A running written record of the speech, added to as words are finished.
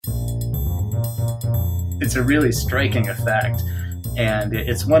It's a really striking effect. And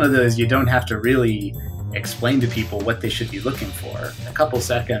it's one of those you don't have to really explain to people what they should be looking for. A couple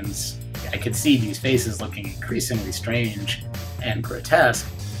seconds, I could see these faces looking increasingly strange and grotesque.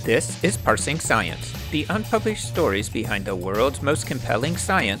 This is Parsing Science, the unpublished stories behind the world's most compelling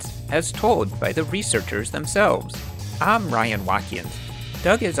science as told by the researchers themselves. I'm Ryan Watkins.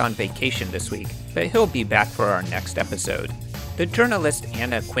 Doug is on vacation this week, but he'll be back for our next episode. The journalist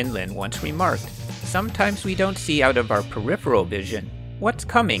Anna Quinlan once remarked, "Sometimes we don't see out of our peripheral vision what's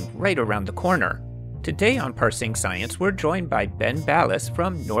coming right around the corner." Today on Parsing Science, we're joined by Ben Ballas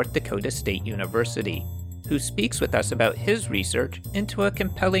from North Dakota State University, who speaks with us about his research into a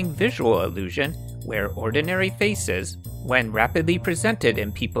compelling visual illusion where ordinary faces, when rapidly presented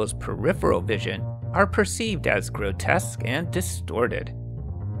in people's peripheral vision, are perceived as grotesque and distorted.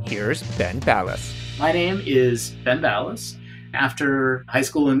 Here's Ben Ballas. My name is Ben Ballas. After high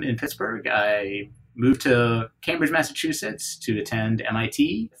school in Pittsburgh, I moved to Cambridge, Massachusetts to attend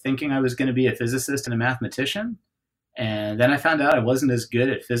MIT, thinking I was going to be a physicist and a mathematician. And then I found out I wasn't as good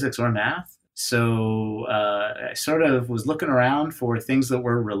at physics or math. So I sort of was looking around for things that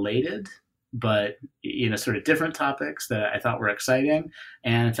were related, but sort of different topics that I thought were exciting,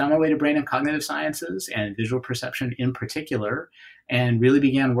 and found my way to brain and cognitive sciences and visual perception in particular, and really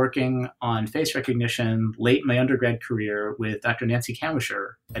began working on face recognition late in my undergrad career with Dr. Nancy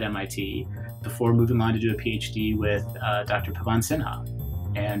Kamwisher at MIT before moving on to do a PhD with Dr. Pavan Sinha.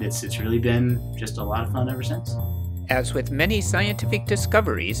 And it's really been just a lot of fun ever since. As with many scientific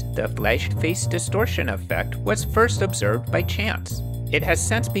discoveries, the flashed face distortion effect was first observed by chance. It has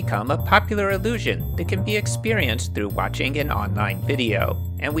since become a popular illusion that can be experienced through watching an online video,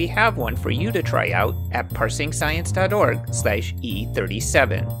 and we have one for you to try out at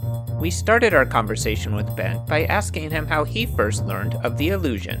parsingscience.org/E37. We started our conversation with Ben by asking him how he first learned of the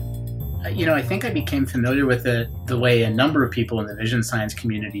illusion. I think I became familiar with it the way a number of people in the vision science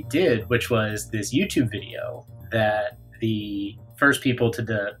community did, which was this YouTube video that the first people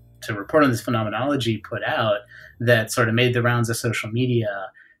to report on this phenomenology put out that sort of made the rounds of social media,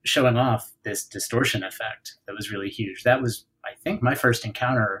 showing off this distortion effect that was really huge. That was, I think, my first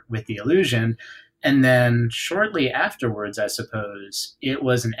encounter with the illusion. And then shortly afterwards, I suppose, it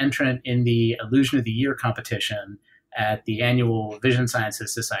was an entrant in the Illusion of the Year competition at the annual Vision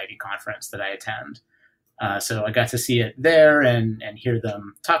Sciences Society conference that I attend. So I got to see it there and hear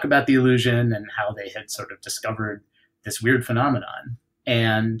them talk about the illusion and how they had sort of discovered this weird phenomenon.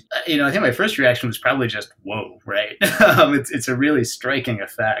 And, I think my first reaction was probably just, whoa, right? It's a really striking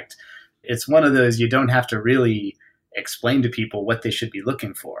effect. It's one of those you don't have to really explain to people what they should be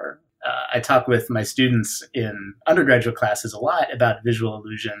looking for. I talk with my students in undergraduate classes a lot about visual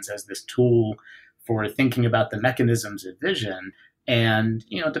illusions as this tool for thinking about the mechanisms of vision. And,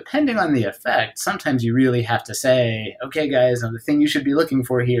 depending on the effect, sometimes you really have to say, okay, guys, the thing you should be looking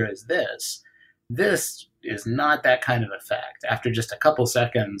for here is this. This is not that kind of effect. After just a couple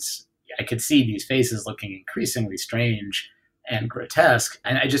seconds, I could see these faces looking increasingly strange and grotesque.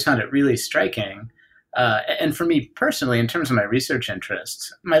 And I just found it really striking. And for me personally, in terms of my research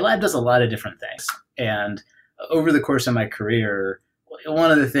interests, my lab does a lot of different things. And over the course of my career, one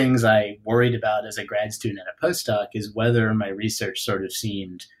of the things I worried about as a grad student and a postdoc is whether my research sort of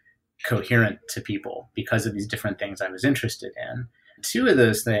seemed coherent to people because of these different things I was interested in. Two of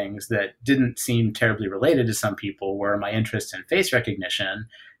those things that didn't seem terribly related to some people were my interest in face recognition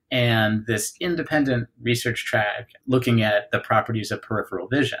and this independent research track looking at the properties of peripheral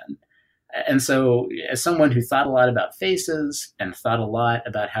vision. And so as someone who thought a lot about faces and thought a lot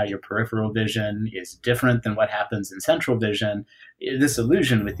about how your peripheral vision is different than what happens in central vision, this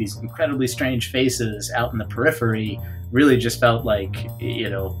illusion with these incredibly strange faces out in the periphery really just felt like,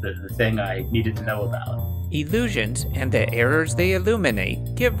 the thing I needed to know about. Illusions and the errors they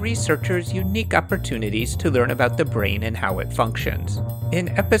illuminate give researchers unique opportunities to learn about the brain and how it functions. In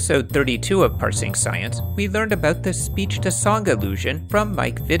episode 32 of Parsing Science, we learned about the speech-to-song illusion from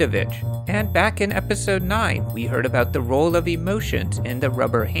Mike Vidovich. And back in episode 9, we heard about the role of emotions in the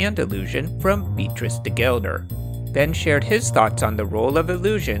rubber hand illusion from Beatrice de Gelder. Ben shared his thoughts on the role of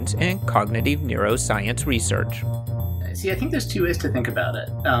illusions in cognitive neuroscience research. See, I think there's two ways to think about it.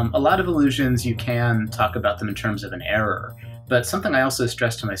 A lot of illusions, you can talk about them in terms of an error. But something I also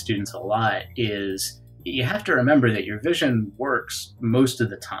stress to my students a lot is you have to remember that your vision works most of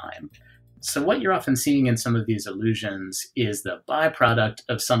the time. So what you're often seeing in some of these illusions is the byproduct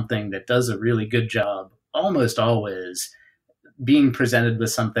of something that does a really good job, almost always, being presented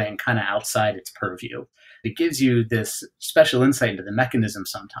with something kind of outside its purview. It gives you this special insight into the mechanism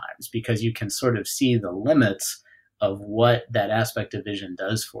sometimes because you can sort of see the limits of what that aspect of vision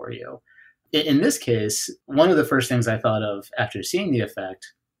does for you. In this case, one of the first things I thought of after seeing the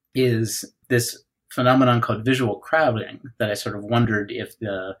effect is this phenomenon called visual crowding that I sort of wondered if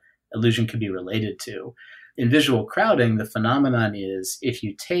the illusion could be related to. In visual crowding, the phenomenon is if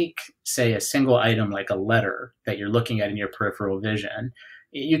you take, say, a single item like a letter that you're looking at in your peripheral vision,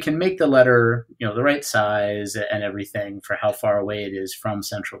 you can make the letter, the right size and everything for how far away it is from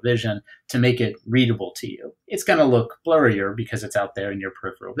central vision to make it readable to you. It's going to look blurrier because it's out there in your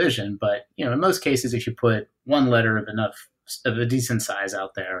peripheral vision, but in most cases, if you put one letter of a decent size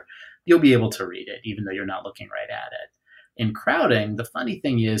out there, you'll be able to read it, even though you're not looking right at it. In crowding, the funny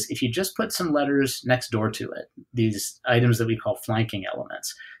thing is, if you just put some letters next door to it, these items that we call flanking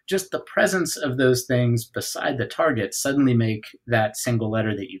elements, just the presence of those things beside the target suddenly make that single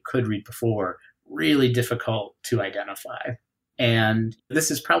letter that you could read before really difficult to identify. And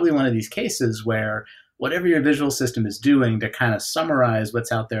this is probably one of these cases where whatever your visual system is doing to kind of summarize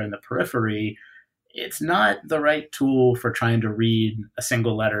what's out there in the periphery, it's not the right tool for trying to read a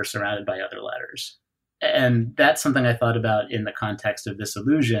single letter surrounded by other letters. And that's something I thought about in the context of this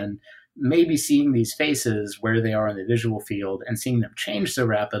illusion. Maybe seeing these faces where they are in the visual field and seeing them change so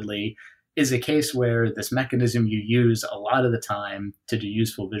rapidly is a case where this mechanism you use a lot of the time to do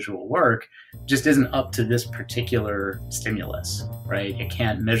useful visual work just isn't up to this particular stimulus, right? It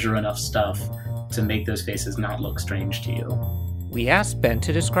can't measure enough stuff to make those faces not look strange to you. We asked Ben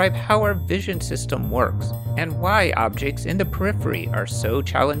to describe how our vision system works and why objects in the periphery are so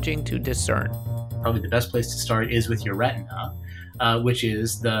challenging to discern. Probably the best place to start is with your retina, which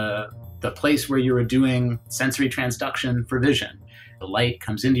is the place where you are doing sensory transduction for vision. The light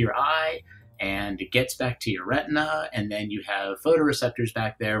comes into your eye and it gets back to your retina, and then you have photoreceptors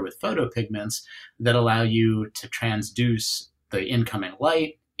back there with photopigments that allow you to transduce the incoming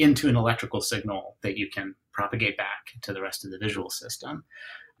light into an electrical signal that you can propagate back to the rest of the visual system.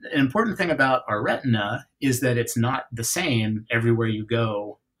 An important thing about our retina is that it's not the same everywhere you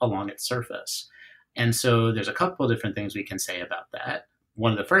go along its surface. And so there's a couple of different things we can say about that.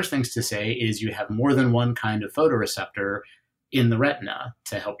 One of the first things to say is you have more than one kind of photoreceptor in the retina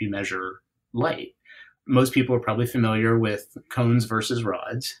to help you measure light. Most people are probably familiar with cones versus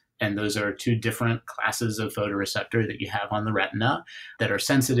rods, and those are two different classes of photoreceptor that you have on the retina that are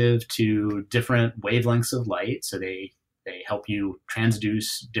sensitive to different wavelengths of light. So they help you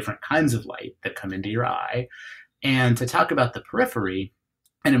transduce different kinds of light that come into your eye. And to talk about the periphery,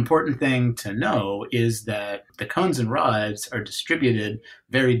 an important thing to know is that the cones and rods are distributed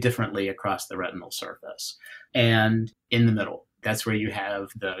very differently across the retinal surface. And in the middle, that's where you have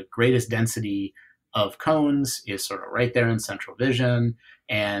the greatest density of cones is sort of right there in central vision,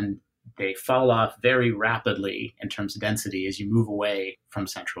 and they fall off very rapidly in terms of density as you move away from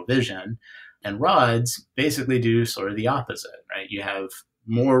central vision. And rods basically do sort of the opposite, right? You have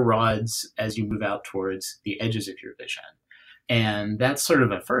more rods as you move out towards the edges of your vision. And that's sort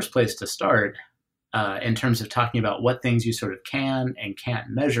of a first place to start in terms of talking about what things you sort of can and can't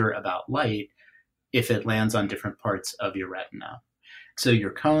measure about light if it lands on different parts of your retina. So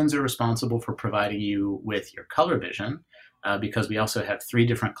your cones are responsible for providing you with your color vision because we also have 3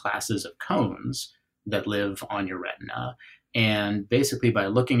 different classes of cones that live on your retina. And basically by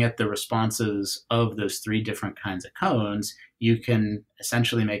looking at the responses of those 3 different kinds of cones, you can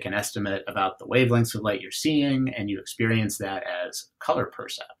essentially make an estimate about the wavelengths of light you're seeing, and you experience that as color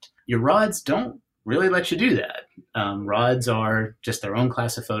percept. Your rods don't really let you do that. Rods are just their own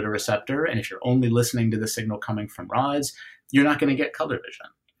class of photoreceptor, and if you're only listening to the signal coming from rods, you're not going to get color vision.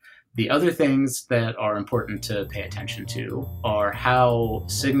 The other things that are important to pay attention to are how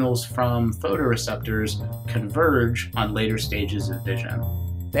signals from photoreceptors converge on later stages of vision.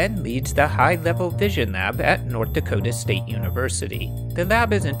 Ben leads the High-Level Vision Lab at North Dakota State University. The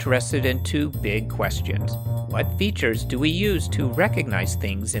lab is interested in 2 big questions. What features do we use to recognize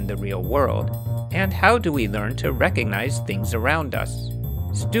things in the real world? And how do we learn to recognize things around us?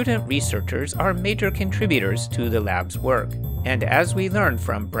 Student researchers are major contributors to the lab's work, and as we learned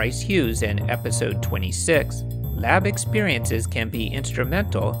from Bryce Hughes in episode 26, lab experiences can be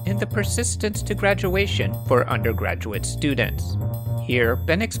instrumental in the persistence to graduation for undergraduate students. Here,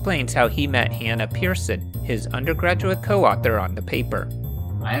 Ben explains how he met Hannah Pearson, his undergraduate co-author on the paper.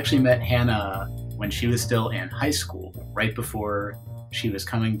 I actually met Hannah when she was still in high school, right before she was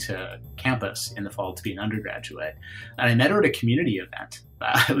coming to campus in the fall to be an undergraduate. And I met her at a community event.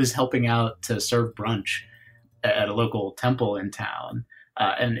 I was helping out to serve brunch at a local temple in town.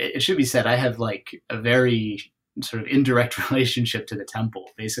 And it should be said, I have like a very sort of indirect relationship to the temple.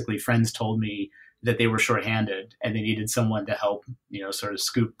 Basically, friends told me that they were shorthanded and they needed someone to help, sort of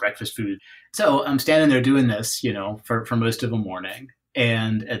scoop breakfast food. So I'm standing there doing this, for most of a morning.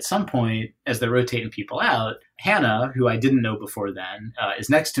 And at some point, as they're rotating people out, Hannah, who I didn't know before then, is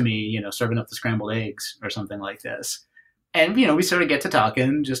next to me, serving up the scrambled eggs or something like this. And, we sort of get to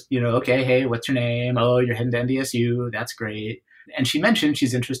talking, just, okay, hey, what's your name? Oh, you're heading to NDSU. That's great. And she mentioned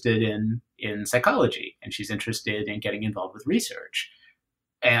she's interested in psychology, and she's interested in getting involved with research.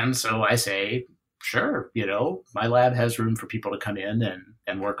 And so I say, sure, my lab has room for people to come in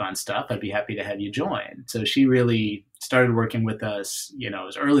and work on stuff. I'd be happy to have you join. So she really started working with us,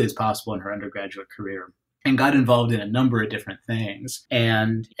 as early as possible in her undergraduate career, and got involved in a number of different things.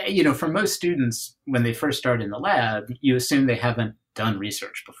 And, for most students, when they first start in the lab, you assume they haven't done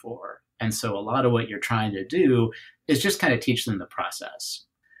research before. And so a lot of what you're trying to do is just kind of teach them the process.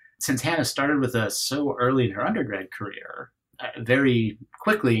 Since Hannah started with us so early in her undergrad career, very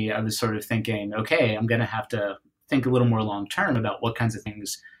quickly I was sort of thinking, okay, I'm going to have to think a little more long term about what kinds of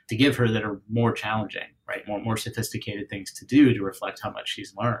things to give her that are more challenging, right? More sophisticated things to do to reflect how much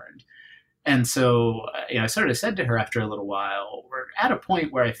she's learned. And so, I sort of said to her after a little while, we're at a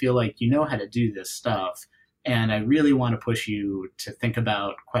point where I feel like you know how to do this stuff, and I really want to push you to think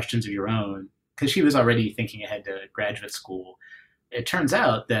about questions of your own, because she was already thinking ahead to graduate school. It turns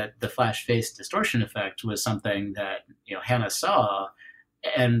out that the flash face distortion effect was something that, Hannah saw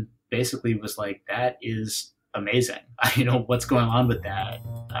and basically was like, that is amazing. What's going on with that?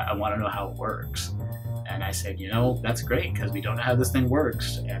 I want to know how it works. And I said, that's great, because we don't know how this thing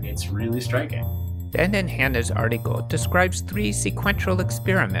works, and it's really striking. Ben and Hannah's article describes 3 sequential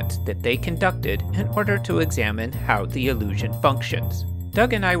experiments that they conducted in order to examine how the illusion functions.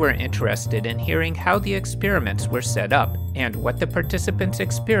 Doug and I were interested in hearing how the experiments were set up and what the participants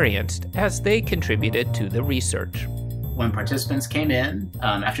experienced as they contributed to the research. When participants came in,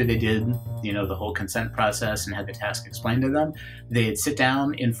 after they did, the whole consent process and had the task explained to them, they'd sit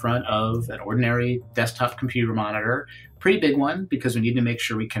down in front of an ordinary desktop computer monitor, pretty big one, because we need to make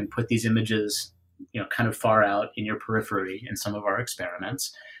sure we can put these images, kind of far out in your periphery in some of our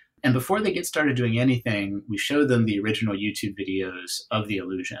experiments. And before they get started doing anything, we show them the original YouTube videos of the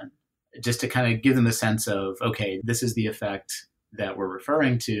illusion, just to kind of give them a sense of, okay, this is the effect that we're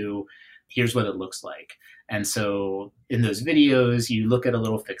referring to. Here's what it looks like. And so in those videos, you look at a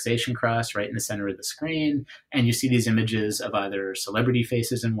little fixation cross right in the center of the screen, and you see these images of either celebrity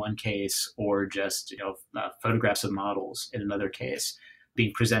faces in one case or just photographs of models in another case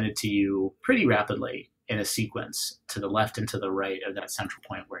being presented to you pretty rapidly in a sequence to the left and to the right of that central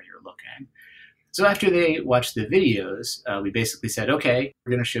point where you're looking. So after they watched the videos, we basically said, okay,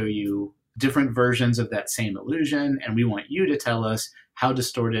 we're going to show you different versions of that same illusion, and we want you to tell us how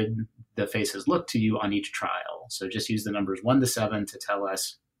distorted the faces look to you on each trial. So just use the numbers 1 to 7 to tell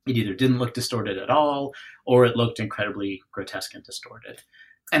us it either didn't look distorted at all, or it looked incredibly grotesque and distorted.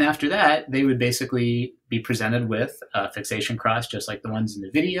 And after that, they would basically be presented with a fixation cross, just like the ones in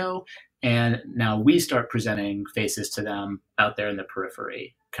the video. And now we start presenting faces to them out there in the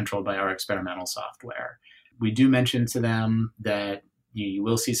periphery, controlled by our experimental software. We do mention to them that you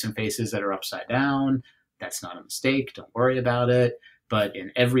will see some faces that are upside down. That's not a mistake. Don't worry about it. But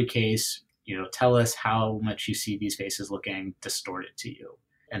in every case, tell us how much you see these faces looking distorted to you.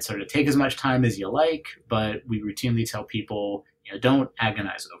 And sort of take as much time as you like, but we routinely tell people, don't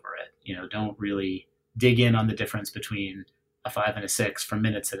agonize over it. Don't really dig in on the difference between a 5 and a 6 for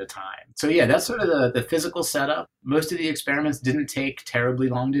minutes at a time. So yeah, that's sort of the physical setup. Most of the experiments didn't take terribly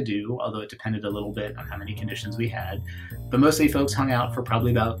long to do, although it depended a little bit on how many conditions we had. But mostly folks hung out for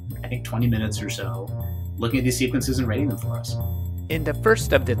probably about, 20 minutes or so, looking at these sequences and rating them for us. In the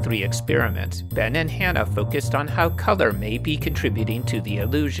first of the 3 experiments, Ben and Hannah focused on how color may be contributing to the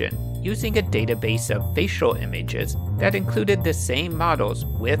illusion, using a database of facial images that included the same models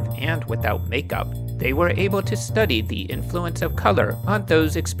with and without makeup. They were able to study the influence of color on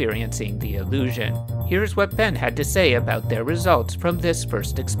those experiencing the illusion. Here's what Ben had to say about their results from this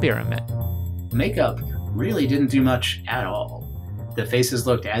first experiment. Makeup really didn't do much at all. The faces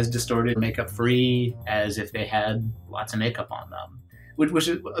looked as distorted, makeup-free, as if they had lots of makeup on them, which was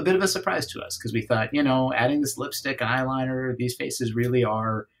a bit of a surprise to us, because we thought, adding this lipstick and eyeliner, these faces really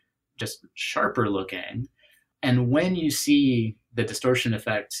are just sharper looking. And when you see the distortion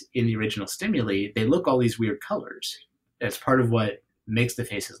effect in the original stimuli, they look all these weird colors. That's part of what makes the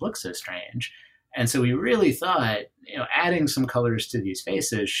faces look so strange. And so we really thought, adding some colors to these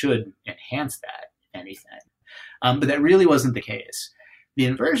faces should enhance that, if anything. But that really wasn't the case. The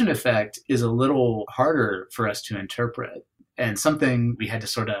inversion effect is a little harder for us to interpret, and something we had to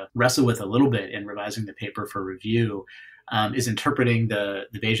sort of wrestle with a little bit in revising the paper for review is interpreting the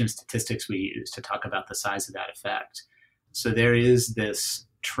Bayesian statistics we use to talk about the size of that effect. So there is this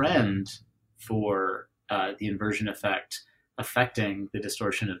trend for the inversion effect affecting the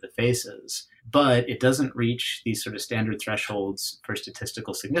distortion of the faces, but it doesn't reach these sort of standard thresholds for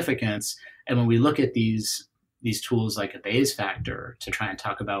statistical significance. And when we look at these tools like a Bayes factor to try and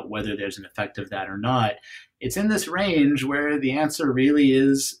talk about whether there's an effect of that or not, it's in this range where the answer really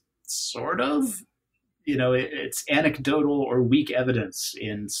is sort of, it's anecdotal or weak evidence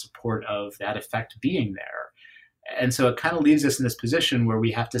in support of that effect being there. And so it kind of leaves us in this position where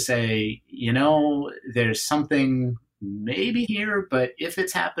we have to say, there's something maybe here, but if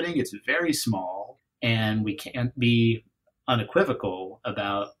it's happening, it's very small, and we can't be unequivocal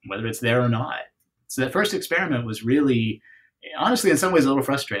about whether it's there or not. So that first experiment was really, honestly, in some ways a little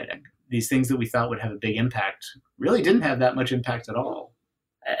frustrating. These things that we thought would have a big impact really didn't have that much impact at all.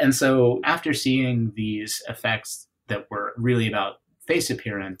 And so after seeing these effects that were really about face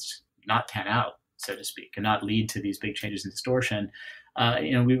appearance not pan out, so to speak, and not lead to these big changes in distortion,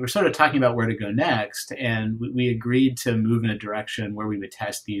 we were sort of talking about where to go next, and we agreed to move in a direction where we would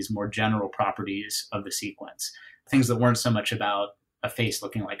test these more general properties of the sequence, things that weren't so much about a face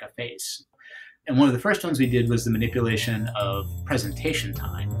looking like a face. And one of the first ones we did was the manipulation of presentation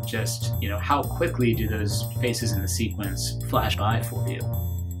time. Just, how quickly do those faces in the sequence flash by for you?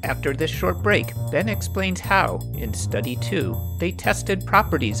 After this short break, Ben explains how, in Study 2, they tested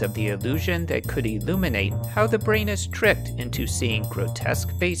properties of the illusion that could illuminate how the brain is tricked into seeing grotesque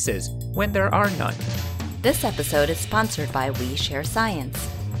faces when there are none. This episode is sponsored by We Share Science.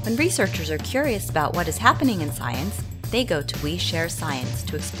 When researchers are curious about what is happening in science, they go to We Share Science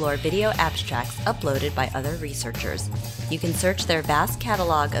to explore video abstracts uploaded by other researchers. You can search their vast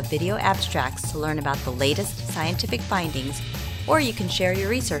catalog of video abstracts to learn about the latest scientific findings, or you can share your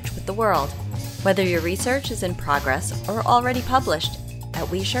research with the world. Whether your research is in progress or already published, at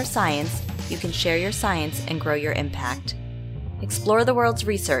We Share Science, you can share your science and grow your impact. Explore the world's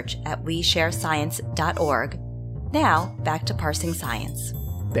research at WeShareScience.org. Now, back to Parsing Science.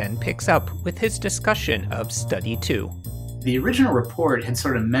 Ben picks up with his discussion of Study 2. The original report had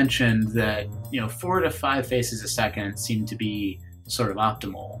sort of mentioned that, 4 to 5 faces a second seemed to be sort of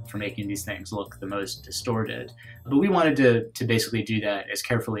optimal for making these things look the most distorted. But we wanted to basically do that as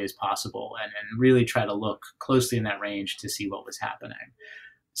carefully as possible and really try to look closely in that range to see what was happening.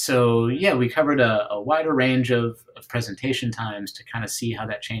 So yeah, we covered a wider range of presentation times to kind of see how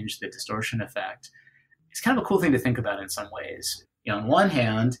that changed the distortion effect. It's kind of a cool thing to think about in some ways. On one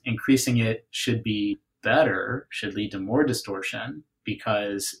hand, increasing it should be better, should lead to more distortion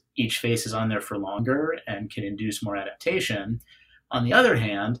because each face is on there for longer and can induce more adaptation. On the other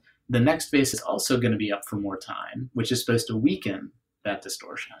hand, the next face is also going to be up for more time, which is supposed to weaken that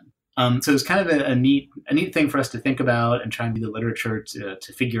distortion. So it's kind of a neat thing for us to think about and try and do the literature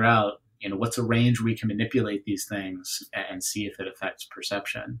to figure out, what's a range where we can manipulate these things and see if it affects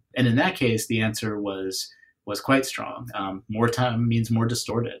perception. And in that case, the answer was quite strong. More time means more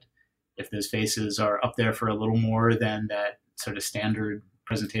distorted. If those faces are up there for a little more than that sort of standard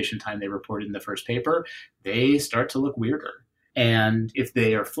presentation time they reported in the first paper, they start to look weirder. And if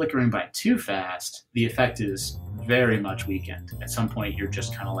they are flickering by too fast, the effect is very much weakened. At some point, you're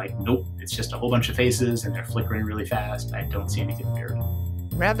just kind of like, nope, it's just a whole bunch of faces and they're flickering really fast. I don't see anything weird.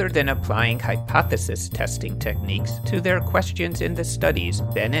 Rather than applying hypothesis testing techniques to their questions in the studies,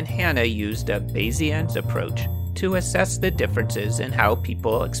 Ben and Hannah used a Bayesian approach to assess the differences in how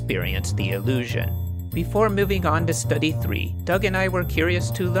people experience the illusion. Before moving on to Study 3, Doug and I were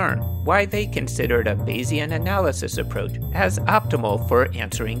curious to learn why they considered a Bayesian analysis approach as optimal for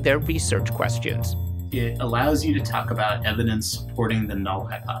answering their research questions. It allows you to talk about evidence supporting the null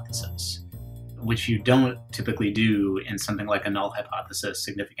hypothesis, which you don't typically do in something like a null hypothesis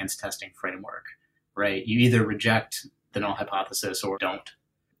significance testing framework, right? You either reject the null hypothesis or don't.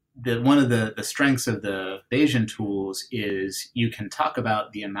 One of the strengths of the Bayesian tools is you can talk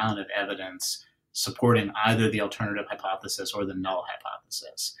about the amount of evidence supporting either the alternative hypothesis or the null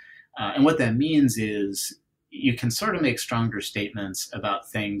hypothesis. And what that means is you can sort of make stronger statements about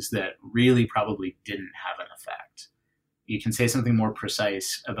things that really probably didn't have an effect. You can say something more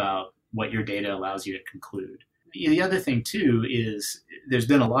precise about what your data allows you to conclude. The other thing, too, is there's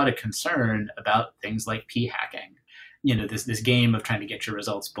been a lot of concern about things like p-hacking. This game of trying to get your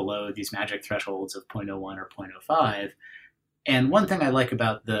results below these magic thresholds of 0.01 or 0.05. And one thing I like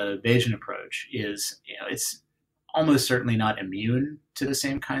about the Bayesian approach is, it's almost certainly not immune to the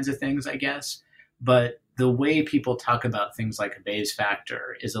same kinds of things, I guess, but the way people talk about things like a Bayes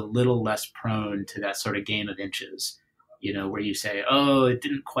factor is a little less prone to that sort of game of inches, where you say, oh, it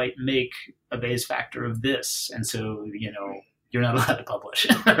didn't quite make a Bayes factor of this, and so, you're not allowed to publish,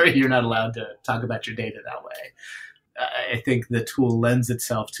 or you're not allowed to talk about your data that way. I think the tool lends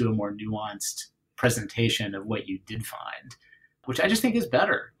itself to a more nuanced presentation of what you did find. which I just think is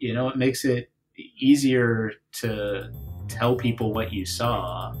better. It makes it easier to tell people what you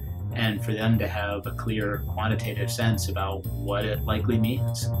saw and for them to have a clear quantitative sense about what it likely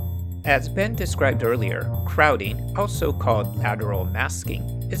means. As Ben described earlier, crowding, also called lateral masking,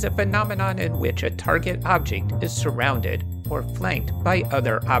 is a phenomenon in which a target object is surrounded or flanked by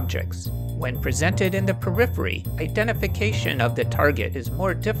other objects. When presented in the periphery, identification of the target is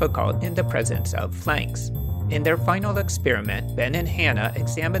more difficult in the presence of flanks. In their final experiment, Ben and Hannah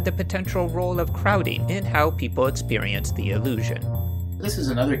examined the potential role of crowding in how people experience the illusion. This is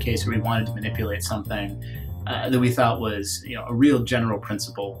another case where we wanted to manipulate something that we thought was, a real general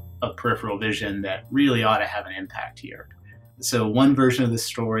principle of peripheral vision that really ought to have an impact here. So one version of the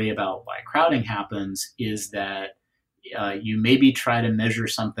story about why crowding happens is that you maybe try to measure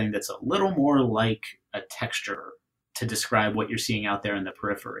something that's a little more like a texture to describe what you're seeing out there in the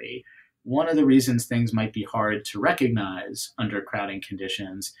periphery. One of the reasons things might be hard to recognize under crowding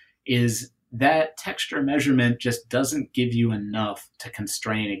conditions is that texture measurement just doesn't give you enough to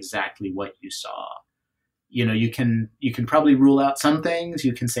constrain exactly what you saw. You can probably rule out some things.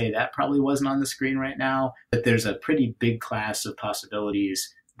 You can say that probably wasn't on the screen right now, but there's a pretty big class of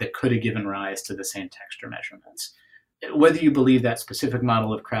possibilities that could have given rise to the same texture measurements. Whether you believe that specific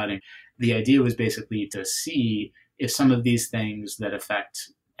model of crowding, the idea was basically to see if some of these things that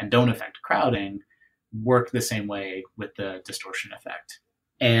affect and don't affect crowding work the same way with the distortion effect.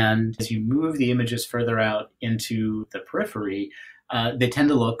 And as you move the images further out into the periphery, they tend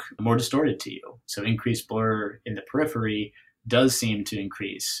to look more distorted to you. So increased blur in the periphery does seem to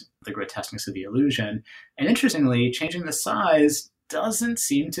increase the grotesqueness of the illusion. And interestingly, changing the size doesn't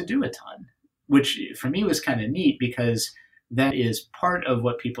seem to do a ton, which for me was kind of neat because that is part of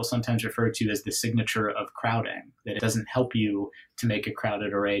what people sometimes refer to as the signature of crowding, that it doesn't help you to make a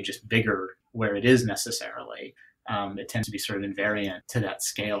crowded array just bigger where it is necessarily. It tends to be sort of invariant to that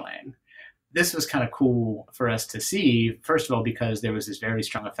scaling. This was kind of cool for us to see, first of all, because there was this very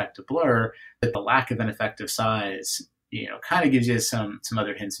strong effect of blur, that the lack of an effective size, kind of gives you some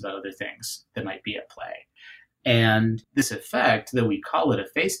other hints about other things that might be at play. And this effect, though we call it a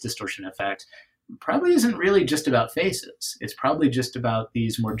face distortion effect, probably isn't really just about faces. It's probably just about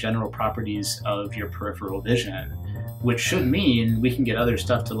these more general properties of your peripheral vision, which should mean we can get other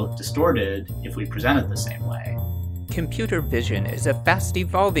stuff to look distorted if we present it the same way. Computer vision is a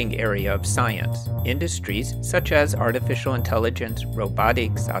fast-evolving area of science. Industries such as artificial intelligence,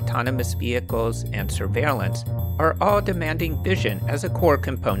 robotics, autonomous vehicles, and surveillance are all demanding vision as a core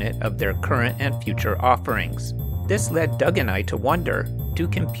component of their current and future offerings. This led Doug and I to wonder, do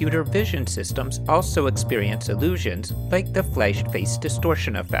computer vision systems also experience illusions like the flashed face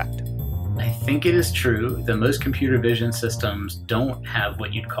distortion effect? I think it is true that most computer vision systems don't have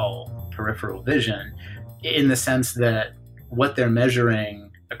what you'd call peripheral vision, in the sense that what they're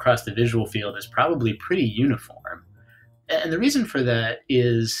measuring across the visual field is probably pretty uniform. And the reason for that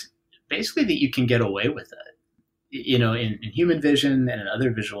is basically that you can get away with it. In human vision and in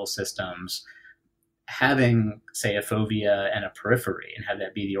other visual systems, having, say, a fovea and a periphery and have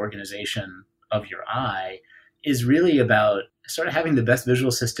that be the organization of your eye is really about sort of having the best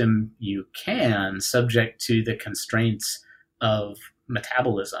visual system you can, subject to the constraints of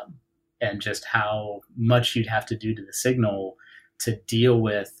metabolism and just how much you'd have to do to the signal to deal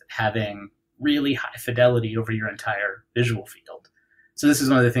with having really high fidelity over your entire visual field. So this is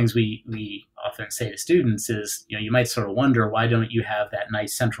one of the things we often say to students is, you might sort of wonder, why don't you have that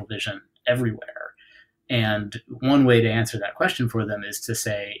nice central vision everywhere? And one way to answer that question for them is to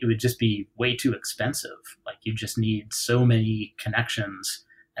say it would just be way too expensive. Like, you just need so many connections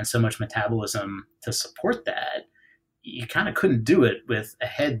and so much metabolism to support that. You kind of couldn't do it with a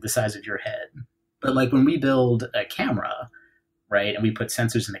head the size of your head. But like when we build a camera, right, and we put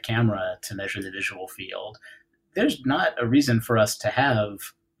sensors in the camera to measure the visual field, there's not a reason for us to have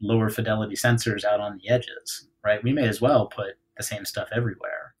lower fidelity sensors out on the edges, right? We may as well put the same stuff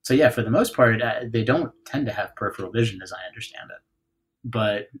everywhere. So yeah, for the most part, they don't tend to have peripheral vision as I understand it.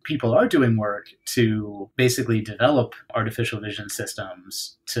 But people are doing work to basically develop artificial vision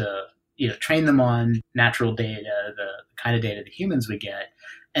systems to train them on natural data, the kind of data that humans would get,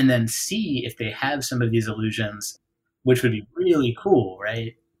 and then see if they have some of these illusions, which would be really cool,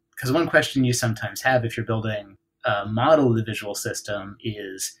 right? Because one question you sometimes have if you're building a model of the visual system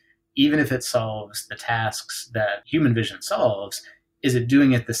is, even if it solves the tasks that human vision solves, is it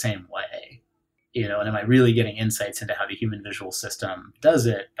doing it the same way? And am I really getting insights into how the human visual system does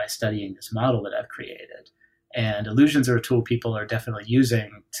it by studying this model that I've created? And illusions are a tool people are definitely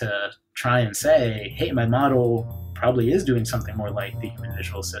using to try and say, hey, my model probably is doing something more like the Human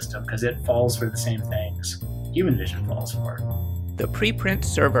Visual System because it falls for the same things Human Vision falls for. The preprint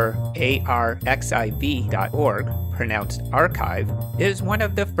server arxiv.org, pronounced archive, is one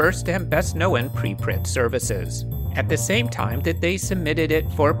of the first and best-known preprint services. At the same time that they submitted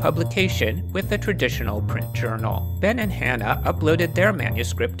it for publication with a traditional print journal. Ben and Hannah uploaded their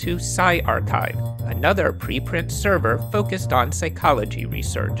manuscript to SciArchive, another preprint server focused on psychology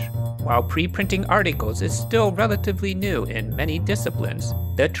research. While preprinting articles is still relatively new in many disciplines,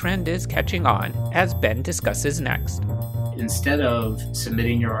 the trend is catching on, as Ben discusses next. Instead of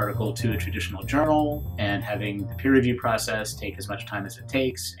submitting your article to a traditional journal and having the peer review process take as much time as it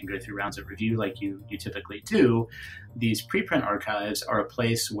takes and go through rounds of review like you typically do, these preprint archives are a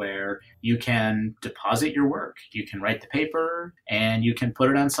place where you can deposit your work. You can write the paper and you can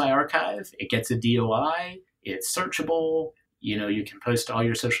put it on SciArchive. It gets a DOI. It's searchable. You can post all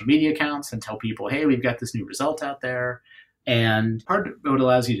your social media accounts and tell people, hey, we've got this new result out there. And part of what it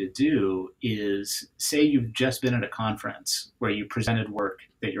allows you to do is, say you've just been at a conference where you presented work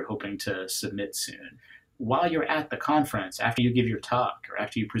that you're hoping to submit soon. While you're at the conference, after you give your talk or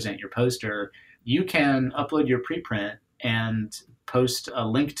after you present your poster, you can upload your preprint and post a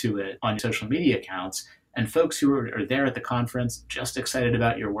link to it on your social media accounts. And folks who are there at the conference, just excited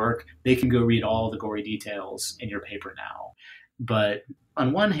about your work, they can go read all the gory details in your paper now. But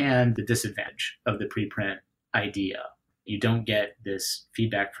on one hand, the disadvantage of the preprint idea, you don't get this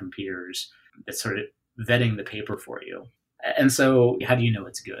feedback from peers that's sort of vetting the paper for you. And so how do you know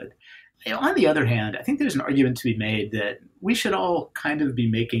it's good? On the other hand, I think there's an argument to be made that we should all kind of be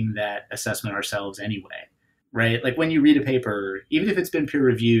making that assessment ourselves anyway, right? Like when you read a paper, even if it's been peer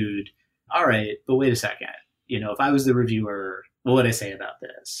reviewed, all right, but wait a second. If I was the reviewer, what would I say about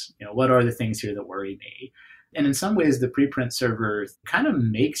this? What are the things here that worry me? And in some ways, the preprint server kind of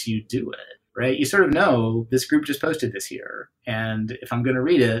makes you do it. Right? You sort of know this group just posted this here. And if I'm going to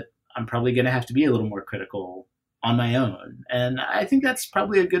read it, I'm probably going to have to be a little more critical on my own. And I think that's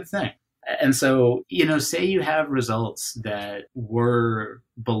probably a good thing. And so, say you have results that were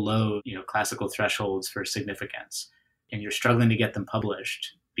below, classical thresholds for significance, and you're struggling to get them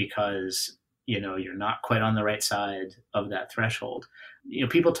published because, you're not quite on the right side of that threshold.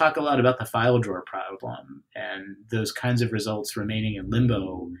 People talk a lot about the file drawer problem and those kinds of results remaining in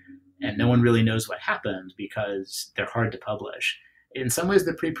limbo. And no one really knows what happened because they're hard to publish. In some ways,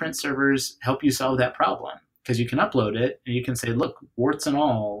 the preprint servers help you solve that problem because you can upload it and you can say, look, warts and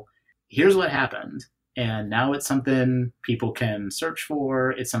all, here's what happened. And now it's something people can search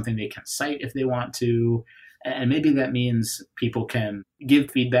for. It's something they can cite if they want to. And maybe that means people can give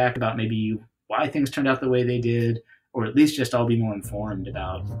feedback about maybe why things turned out the way they did, or at least just all be more informed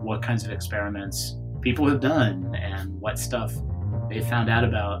about what kinds of experiments people have done and what stuff they found out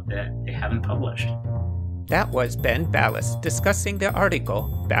about that they haven't published. That was Ben Ballas discussing the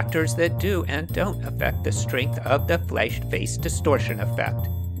article, Factors That Do and Don't Affect the Strength of the Flashed Face Distortion Effect,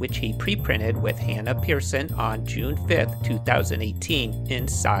 which he preprinted with Hannah Pearson on June 5, 2018 in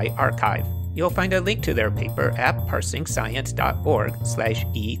SciArchive. You'll find a link to their paper at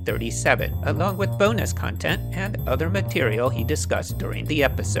parsingscience.org/E37, along with bonus content and other material he discussed during the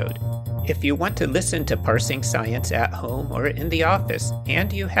episode. If you want to listen to Parsing Science at home or in the office,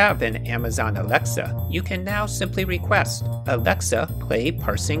 and you have an Amazon Alexa, you can now simply request, Alexa, play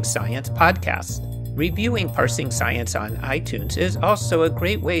Parsing Science podcast. Reviewing Parsing Science on iTunes is also a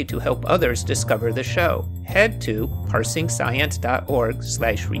great way to help others discover the show. Head to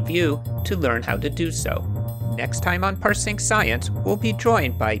parsingscience.org/review to learn how to do so. Next time on Parsing Science, we'll be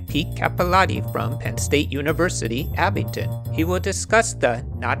joined by Pete Capilati from Penn State University, Abington. He will discuss the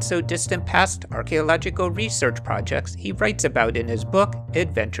not-so-distant past archaeological research projects he writes about in his book,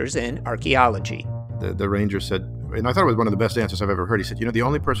 Adventures in Archaeology. The ranger said, and I thought it was one of the best answers I've ever heard, he said, the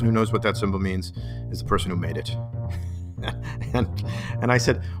only person who knows what that symbol means is the person who made it. and I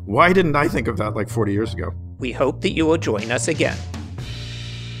said, why didn't I think of that like 40 years ago? We hope that you will join us again.